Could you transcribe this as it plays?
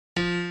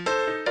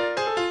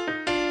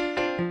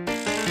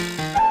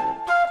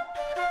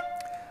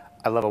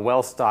I love a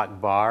well-stocked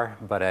bar,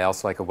 but I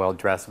also like a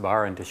well-dressed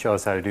bar, and to show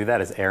us how to do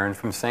that is Erin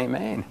from St.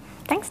 Maine.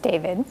 Thanks,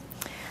 David.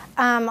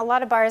 A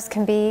lot of bars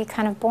can be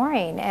kind of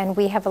boring, and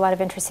we have a lot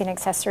of interesting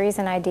accessories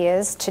and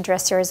ideas to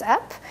dress yours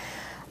up.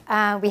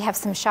 We have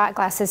some shot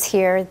glasses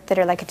here that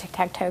are like a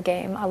tic-tac-toe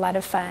game, a lot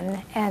of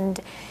fun,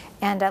 and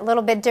a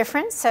little bit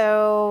different,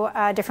 so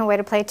a different way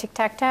to play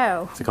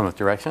tic-tac-toe. Does it come with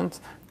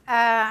directions?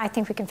 I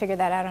think we can figure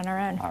that out on our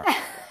own. All right.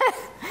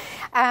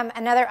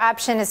 Another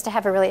option is to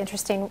have a really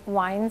interesting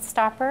wine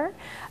stopper.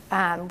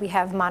 We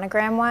have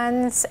monogram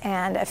ones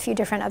and a few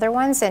different other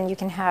ones, and you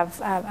can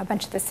have a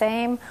bunch of the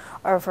same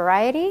or a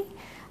variety.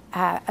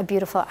 A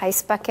beautiful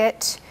ice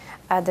bucket.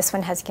 This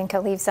one has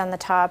ginkgo leaves on the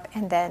top,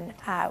 and then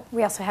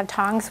we also have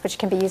tongs, which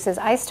can be used as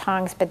ice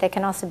tongs, but they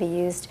can also be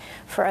used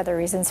for other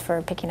reasons,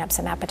 for picking up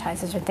some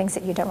appetizers or things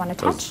that you don't want to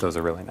touch. Those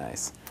are really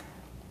nice.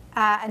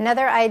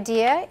 Another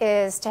idea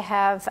is to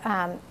have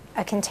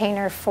a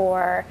container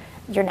for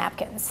your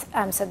napkins,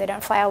 so they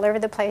don't fly all over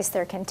the place.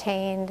 They're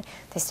contained.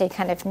 They stay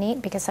kind of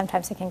neat because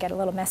sometimes it can get a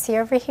little messy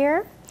over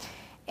here.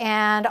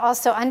 And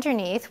also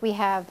underneath we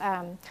have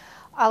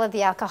all of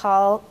the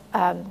alcohol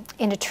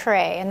in a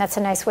tray, and that's a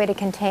nice way to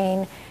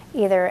contain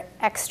either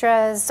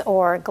extras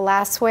or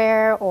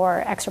glassware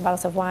or extra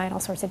bottles of wine, all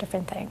sorts of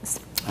different things.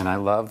 And I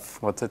love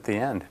what's at the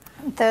end.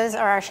 Those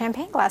are our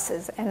champagne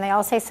glasses, and they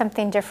all say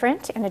something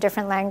different in a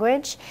different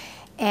language.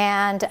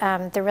 And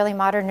they're really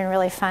modern and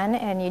really fun,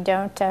 and you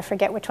don't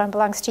forget which one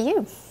belongs to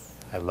you.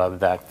 I love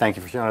that. Thank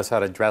you for showing us how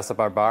to dress up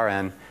our bar,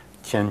 and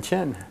chin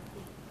chin.